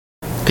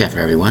Good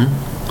afternoon, everyone.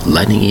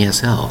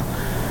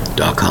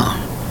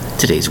 LightningESL.com.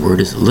 Today's word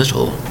is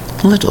little.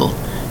 Little.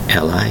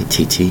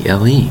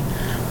 L-I-T-T-L-E.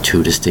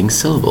 Two distinct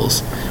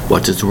syllables.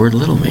 What does the word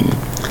little mean?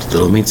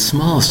 Little means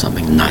small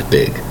something, not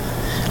big.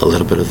 A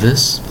little bit of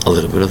this, a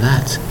little bit of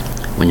that.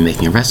 When you're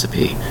making a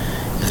recipe,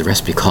 if the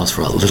recipe calls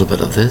for a little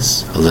bit of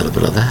this, a little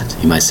bit of that,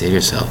 you might say to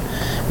yourself,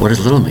 what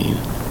does little mean?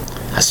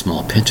 A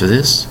small pinch of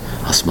this,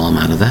 a small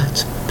amount of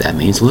that. That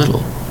means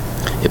little.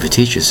 If a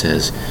teacher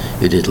says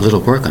you did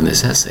little work on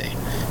this essay,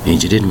 it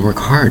means you didn't work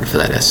hard for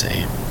that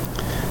essay.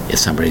 If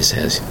somebody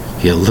says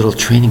you have little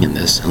training in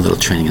this and little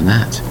training in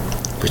that,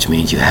 which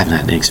means you haven't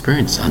had any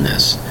experience on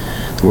this.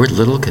 The word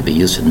little can be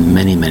used in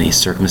many, many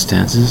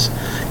circumstances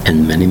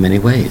and many, many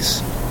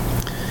ways.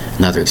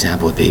 Another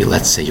example would be,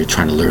 let's say you're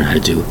trying to learn how to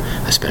do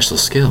a special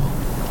skill.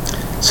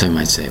 So you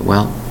might say,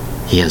 well,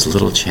 he has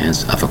little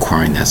chance of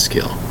acquiring that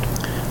skill.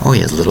 Or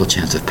he has little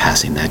chance of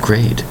passing that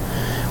grade.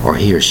 Or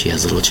he or she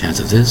has little chance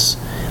of this,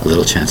 a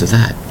little chance of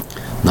that.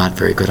 Not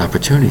very good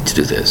opportunity to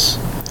do this.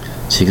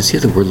 So you can see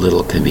the word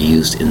little can be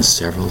used in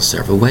several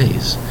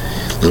ways.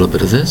 A little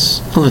bit of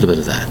this, a little bit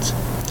of that.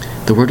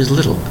 The word is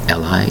little,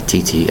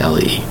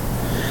 L-I-T-T-L-E.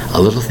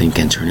 A little thing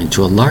can turn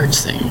into a large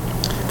thing,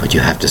 but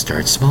you have to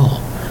start small,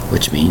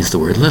 which means the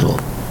word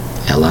little,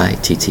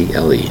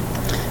 L-I-T-T-L-E.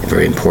 A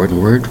very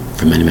important word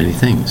for many, many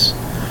things.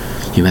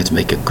 You have to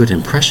make a good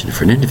impression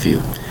for an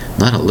interview,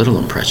 not a little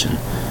impression.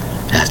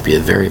 It has to be a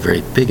very, very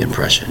big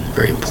impression,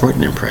 very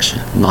important impression,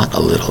 not a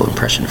little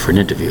impression for an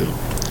interview.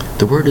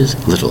 The word is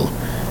little,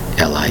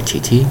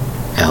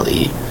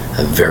 L-I-T-T-L-E,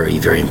 a very,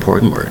 very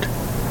important word.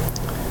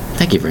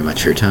 Thank you very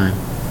much for your time.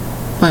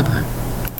 Bye-bye.